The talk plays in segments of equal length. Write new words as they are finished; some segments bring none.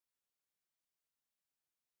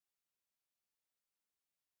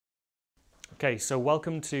Okay, so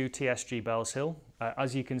welcome to TSG Bells Hill.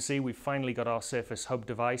 As you can see, we've finally got our Surface Hub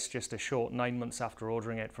device just a short 9 months after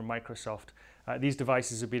ordering it from Microsoft. These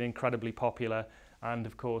devices have been incredibly popular and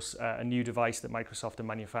of course a new device that Microsoft are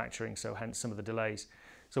manufacturing, so hence some of the delays.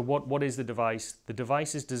 So what is the device? The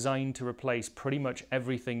device is designed to replace pretty much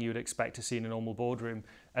everything you would expect to see in a normal boardroom.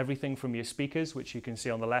 Everything from your speakers, which you can see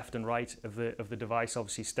on the left and right of the device,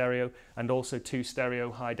 obviously stereo, and also 2 stereo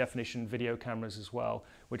high definition video cameras as well,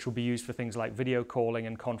 which will be used for things like video calling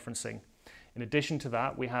and conferencing. In addition to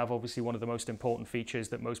that, we have obviously one of the most important features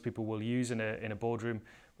that most people will use in a boardroom,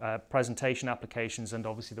 presentation applications, and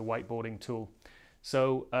obviously the whiteboarding tool.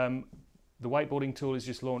 So the whiteboarding tool is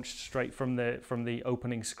just launched straight from the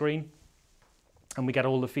opening screen, and we get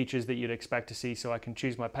all the features that you'd expect to see. So I can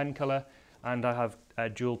choose my pen color, and I have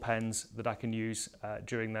dual pens that I can use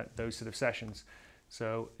during those sort of sessions.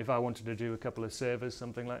 So if I wanted to do a couple of servers,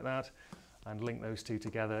 something like that, and link those two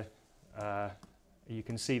together, you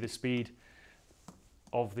can see the speed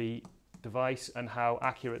of the device and how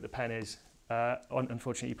accurate the pen is.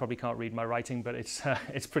 Unfortunately, you probably can't read my writing, but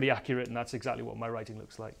it's pretty accurate, and that's exactly what my writing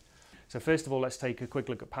looks like. So first of all, let's take a quick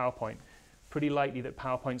look at PowerPoint. Pretty likely that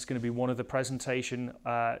PowerPoint's going to be one of the presentation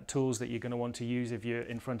tools that you're going to want to use if you're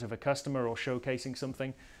in front of a customer or showcasing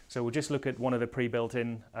something. So we'll just look at one of the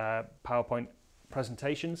pre-built-in PowerPoint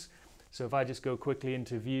presentations. So if I just go quickly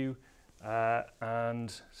into View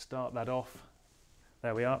and start that off,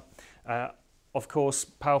 there we are. Of course,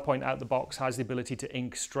 PowerPoint out the box has the ability to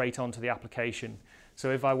ink straight onto the application.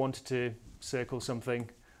 So if I wanted to circle something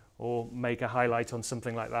or make a highlight on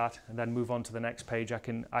something like that and then move on to the next page, I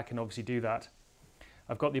can obviously do that.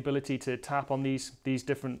 I've got the ability to tap on these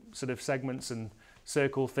different sort of segments and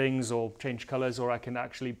circle things or change colors, or I can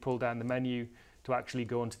actually pull down the menu to actually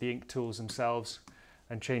go onto the ink tools themselves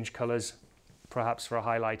and change colors, perhaps for a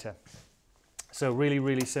highlighter. So really,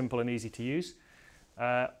 really simple and easy to use.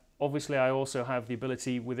 Obviously, I also have the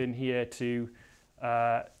ability within here to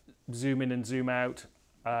zoom in and zoom out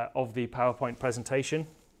of the PowerPoint presentation.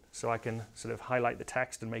 So I can sort of highlight the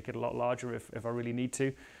text and make it a lot larger if I really need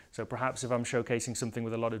to. So perhaps if I'm showcasing something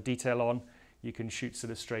with a lot of detail on, you can shoot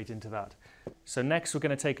sort of straight into that. So next we're going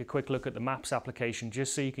to take a quick look at the Maps application,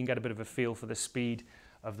 just so you can get a bit of a feel for the speed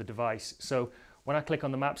of the device. So when I click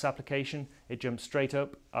on the Maps application, it jumps straight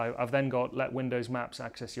up. I've then got Let Windows Maps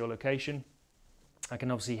Access Your Location. I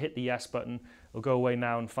can obviously hit the Yes button. It'll go away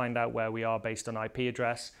now and find out where we are based on IP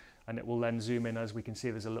address, and it will then zoom in. As we can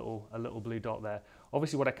see, there's a little blue dot there.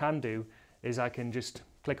 Obviously what I can do is I can just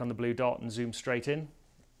click on the blue dot and zoom straight in.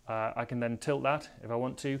 I can then tilt that if I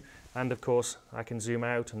want to, and of course I can zoom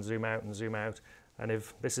out and zoom out and zoom out, and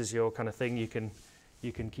if this is your kind of thing, you can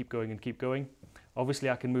keep going and keep going. Obviously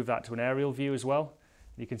I can move that to an aerial view as well.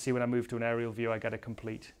 You can see when I move to an aerial view I get a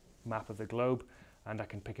complete map of the globe, and I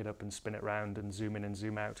can pick it up and spin it around and zoom in and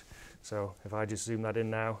zoom out. So if I just zoom that in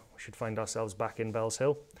now, we should find ourselves back in Bells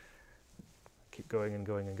Hill. Keep going and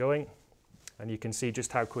going and going. And you can see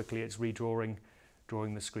just how quickly it's drawing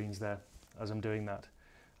the screens there as I'm doing that.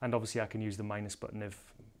 And obviously I can use the minus button if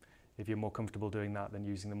you're more comfortable doing that than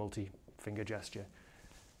using the multi-finger gesture.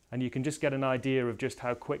 And you can just get an idea of just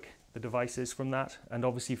how quick the device is from that. And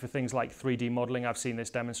obviously for things like 3D modeling, I've seen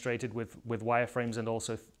this demonstrated with wireframes and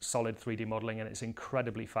also solid 3D modeling, and it's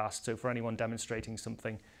incredibly fast. So for anyone demonstrating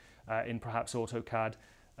something in perhaps AutoCAD,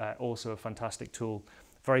 also a fantastic tool.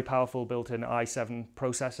 Very powerful built-in i7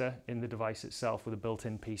 processor in the device itself with a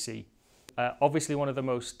built-in PC. Obviously one of the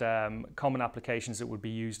most common applications that would be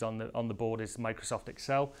used on the board is Microsoft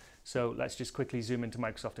Excel. So let's just quickly zoom into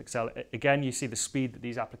Microsoft Excel. Again, you see the speed that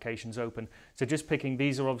these applications open. So just picking,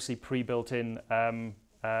 these are obviously pre-built-in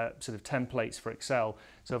sort of templates for Excel.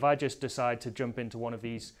 So if I just decide to jump into one of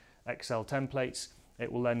these Excel templates,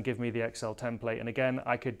 it will then give me the Excel template. And again,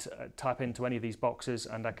 I could tap into any of these boxes,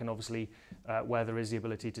 and I can obviously, where there is the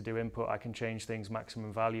ability to do input, I can change things,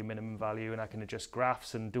 maximum value, minimum value, and I can adjust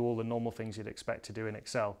graphs and do all the normal things you'd expect to do in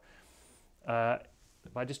Excel.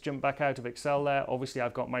 If I just jump back out of Excel there, obviously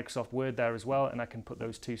I've got Microsoft Word there as well, and I can put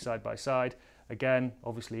those two side by side. Again,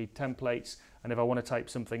 obviously templates, and if I want to type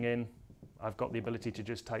something in, I've got the ability to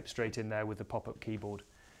just type straight in there with the pop-up keyboard.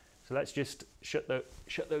 So let's just shut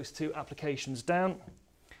those two applications down,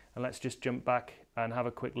 and let's just jump back and have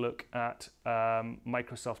a quick look at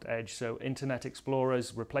Microsoft Edge. So Internet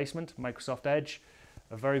Explorer's replacement, Microsoft Edge,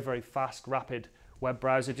 a very, very fast, rapid web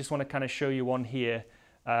browser. Just want to kind of show you on here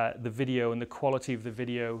the video and the quality of the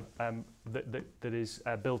video that is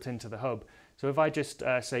built into the hub. So if I just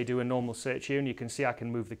say do a normal search here, and you can see I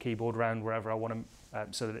can move the keyboard around wherever I want to,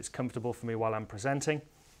 so that it's comfortable for me while I'm presenting.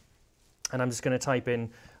 And I'm just going to type in,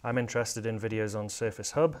 I'm interested in videos on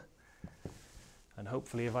Surface Hub. And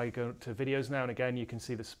hopefully if I go to videos now and again, you can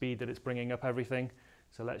see the speed that it's bringing up everything.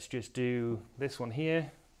 So let's just do this one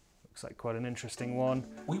here. Looks like quite an interesting one.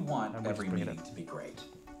 We want every meeting to be great,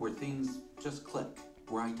 where things just click,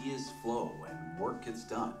 where ideas flow and work gets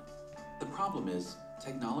done. The problem is,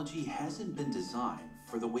 technology hasn't been designed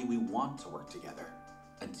for the way we want to work together,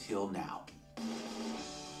 until now.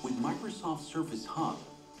 With Microsoft Surface Hub,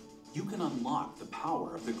 you can unlock the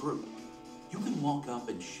power of the group. You can walk up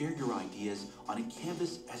and share your ideas on a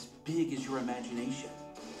canvas as big as your imagination.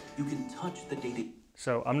 You can touch the data.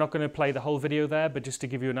 So I'm not going to play the whole video there, but just to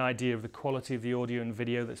give you an idea of the quality of the audio and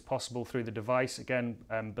video that's possible through the device, again,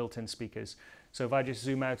 built-in speakers. So if I just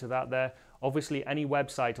zoom out of that there, obviously any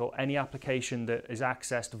website or any application that is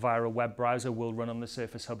accessed via a web browser will run on the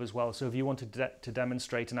Surface Hub as well. So if you wanted to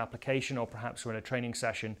demonstrate an application, or perhaps we're in a training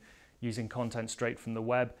session using content straight from the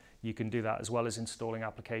web, you can do that, as well as installing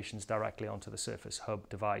applications directly onto the Surface Hub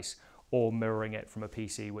device or mirroring it from a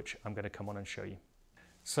PC, which I'm going to come on and show you.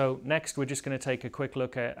 So next, we're just going to take a quick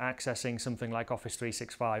look at accessing something like Office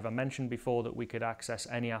 365. I mentioned before that we could access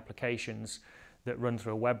any applications that run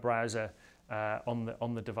through a web browser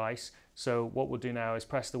on the device. So what we'll do now is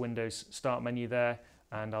press the Windows Start menu there,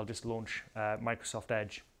 and I'll just launch Microsoft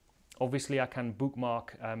Edge. Obviously, I can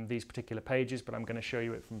bookmark these particular pages, but I'm going to show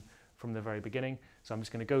you it from the very beginning. So I'm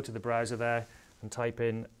just going to go to the browser there and type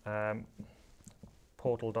in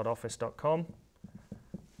portal.office.com.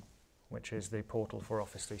 which is the portal for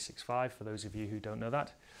Office 365, for those of you who don't know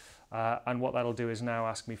that. And what that'll do is now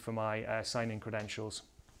ask me for my sign-in credentials.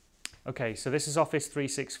 Okay, so this is Office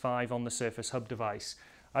 365 on the Surface Hub device.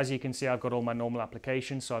 As you can see, I've got all my normal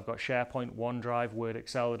applications, so I've got SharePoint, OneDrive, Word,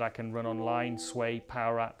 Excel that I can run online, Sway,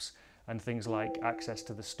 Power Apps, and things like access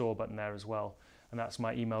to the Store button there as well. And that's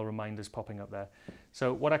my email reminders popping up there.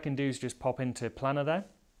 So what I can do is just pop into Planner there.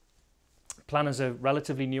 Planner's a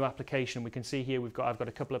relatively new application. We can see here I've got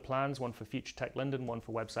a couple of plans, one for Future Tech London, one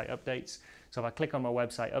for website updates. So if I click on my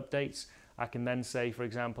website updates, I can then say, for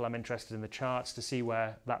example, I'm interested in the charts to see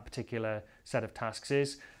where that particular set of tasks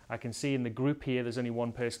is. I can see in the group here there's only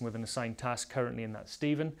one person with an assigned task currently, and that's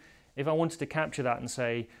Stephen. If I wanted to capture that and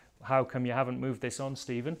say, how come you haven't moved this on,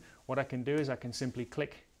 Stephen? What I can do is I can simply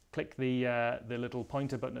click the little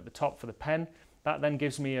pointer button at the top for the pen. That then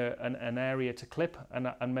gives me an area to clip,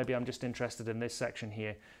 and maybe I'm just interested in this section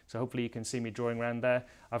here. So hopefully you can see me drawing around there.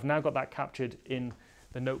 I've now got that captured in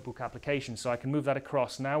the notebook application, so I can move that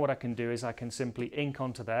across. Now what I can do is I can simply ink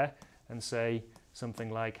onto there and say something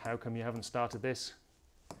like, how come you haven't started this?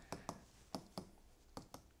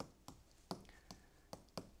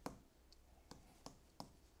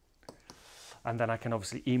 And then I can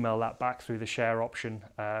obviously email that back through the share option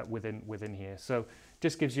within here. So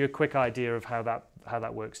just gives you a quick idea of how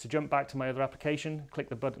that works. To jump back to my other application, click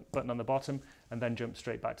the button on the bottom and then jump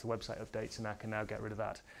straight back to website updates, and I can now get rid of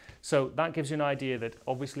that. So that gives you an idea that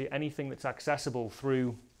obviously anything that's accessible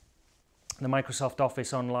through the Microsoft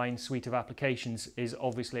Office online suite of applications is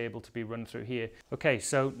obviously able to be run through here. Okay,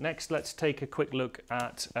 so next let's take a quick look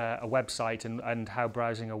at a website and how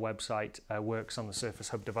browsing a website works on the Surface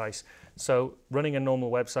Hub device. So running a normal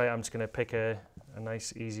website, I'm just going to pick a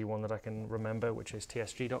nice easy one that I can remember, which is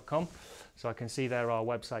tsg.com. So I can see there our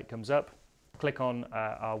website comes up. Click on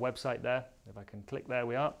our website there. If I can click, there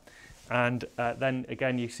we are. And then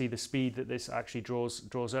again, you see the speed that this actually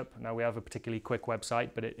draws up. Now we have a particularly quick website,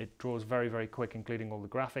 but it draws very, very quick, including all the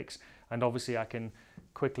graphics. And obviously I can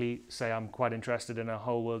quickly say I'm quite interested in a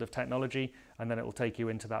whole world of technology, and then it will take you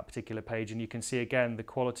into that particular page. And you can see again the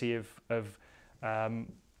quality of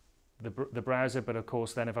the browser, but of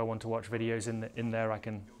course then if I want to watch videos in there, I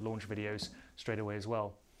can launch videos straight away as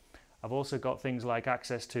well. I've also got things like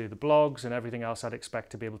access to the blogs and everything else I'd expect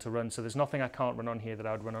to be able to run. So there's nothing I can't run on here that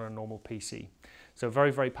I would run on a normal PC. So a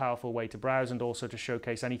very, very powerful way to browse, and also to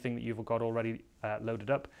showcase anything that you've got already loaded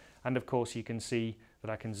up. And of course you can see that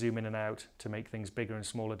I can zoom in and out to make things bigger and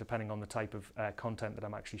smaller depending on the type of content that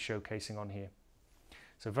I'm actually showcasing on here.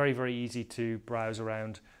 So very, very easy to browse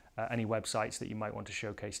around any websites that you might want to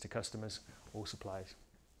showcase to customers or suppliers.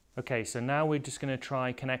 Okay, so now we're just going to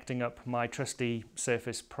try connecting up my trusty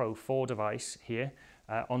Surface Pro 4 device here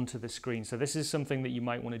onto the screen. So this is something that you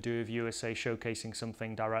might want to do if you are, say, showcasing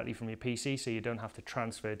something directly from your PC, so you don't have to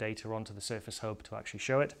transfer data onto the Surface Hub to actually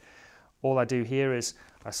show it. All I do here is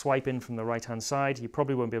I swipe in from the right-hand side. You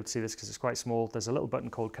probably won't be able to see this because it's quite small. There's a little button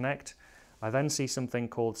called Connect. I then see something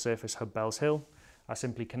called Surface Hub Bells Hill. I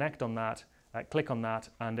simply connect on that, click on that,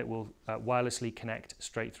 and it will wirelessly connect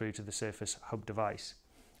straight through to the Surface Hub device.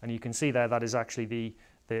 And you can see there that is actually the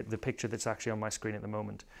the picture that's actually on my screen at the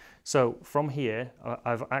moment. So from here,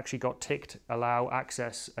 I've actually got ticked allow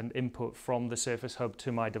access and input from the Surface Hub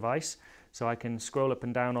to my device. So I can scroll up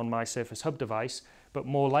and down on my Surface Hub device, but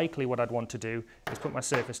more likely what I'd want to do is put my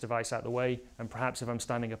Surface device out of the way, and perhaps if I'm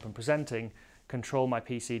standing up and presenting, control my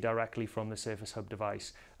PC directly from the Surface Hub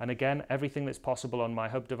device. And again, everything that's possible on my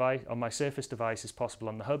Hub device, on my Surface device, is possible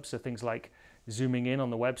on the Hub. So things like zooming in on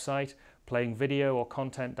the website, playing video or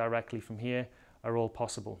content directly from here are all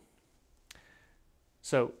possible.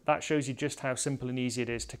 So that shows you just how simple and easy it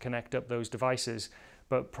is to connect up those devices.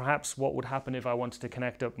 But perhaps what would happen if I wanted to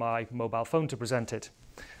connect up my mobile phone to present it?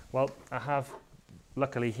 Well, I have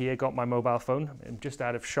luckily here got my mobile phone. I'm just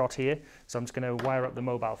out of shot here, so I'm just going to wire up the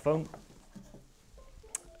mobile phone.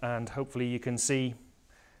 And hopefully you can see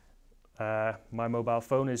my mobile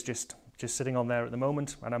phone is just sitting on there at the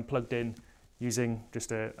moment, and I'm plugged in using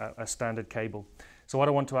just a standard cable. So what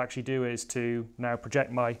I want to actually do is to now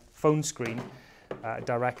project my phone screen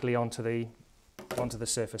directly onto the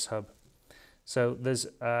Surface Hub. So there's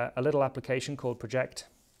a little application called Project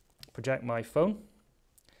My Phone,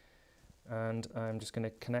 and I'm just going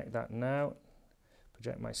to connect that now,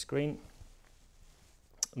 project my screen.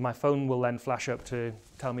 My phone will then flash up to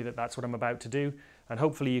tell me that that's what I'm about to do, and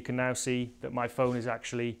hopefully you can now see that my phone is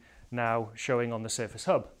actually now showing on the Surface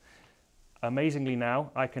Hub. Amazingly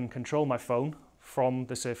now, I can control my phone from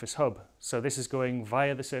the Surface Hub. So this is going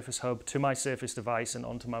via the Surface Hub to my Surface device and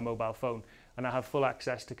onto my mobile phone, and I have full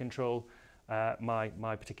access to control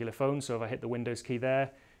my particular phone. So if I hit the Windows key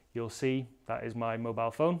there, you'll see that is my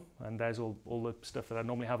mobile phone, and there's all the stuff that I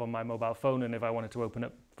normally have on my mobile phone. And if I wanted to open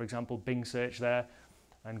up, for example, Bing search there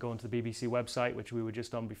and go onto the BBC website, which we were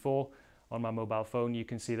just on before, on my mobile phone, you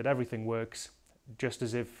can see that everything works just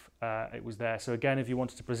as if it was there. So again, if you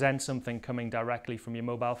wanted to present something coming directly from your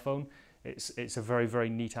mobile phone, it's a very, very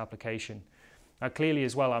neat application. Now clearly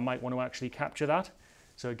as well, I might want to actually capture that.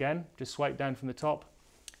 So again, just swipe down from the top,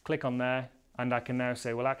 click on there, and I can now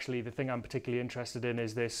say, well, actually the thing I'm particularly interested in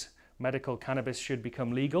is this: medical cannabis should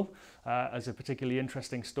become legal, as a particularly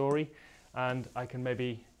interesting story. And I can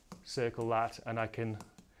maybe circle that, and I can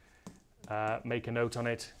make a note on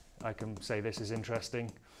it. I can say this is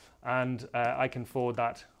interesting, and I can forward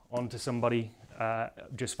that on to somebody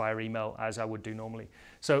just via email, as I would do normally.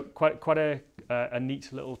 So quite a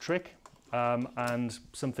neat little trick, and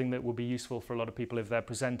something that will be useful for a lot of people if they're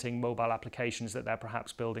presenting mobile applications that they're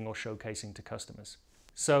perhaps building or showcasing to customers.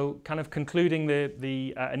 So kind of concluding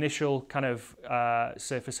the initial kind of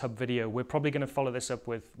Surface Hub video, we're probably going to follow this up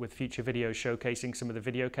with future videos showcasing some of the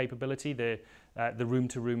video capability, the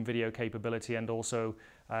room-to-room video capability, and also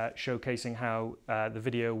showcasing how the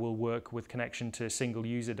video will work with connection to single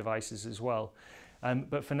user devices as well.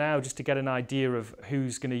 But for now, just to get an idea of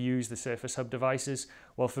who's going to use the Surface Hub devices,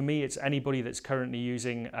 well, for me, it's anybody that's currently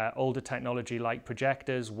using older technology like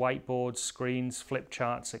projectors, whiteboards, screens, flip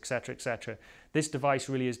charts, etc., etc. This device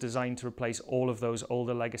really is designed to replace all of those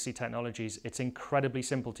older legacy technologies. It's incredibly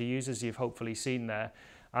simple to use, as you've hopefully seen there.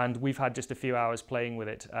 And we've had just a few hours playing with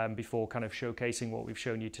it before kind of showcasing what we've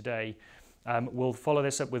shown you today. We'll follow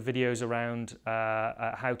this up with videos around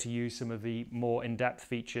how to use some of the more in-depth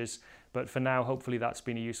features. But for now, hopefully that's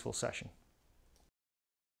been a useful session.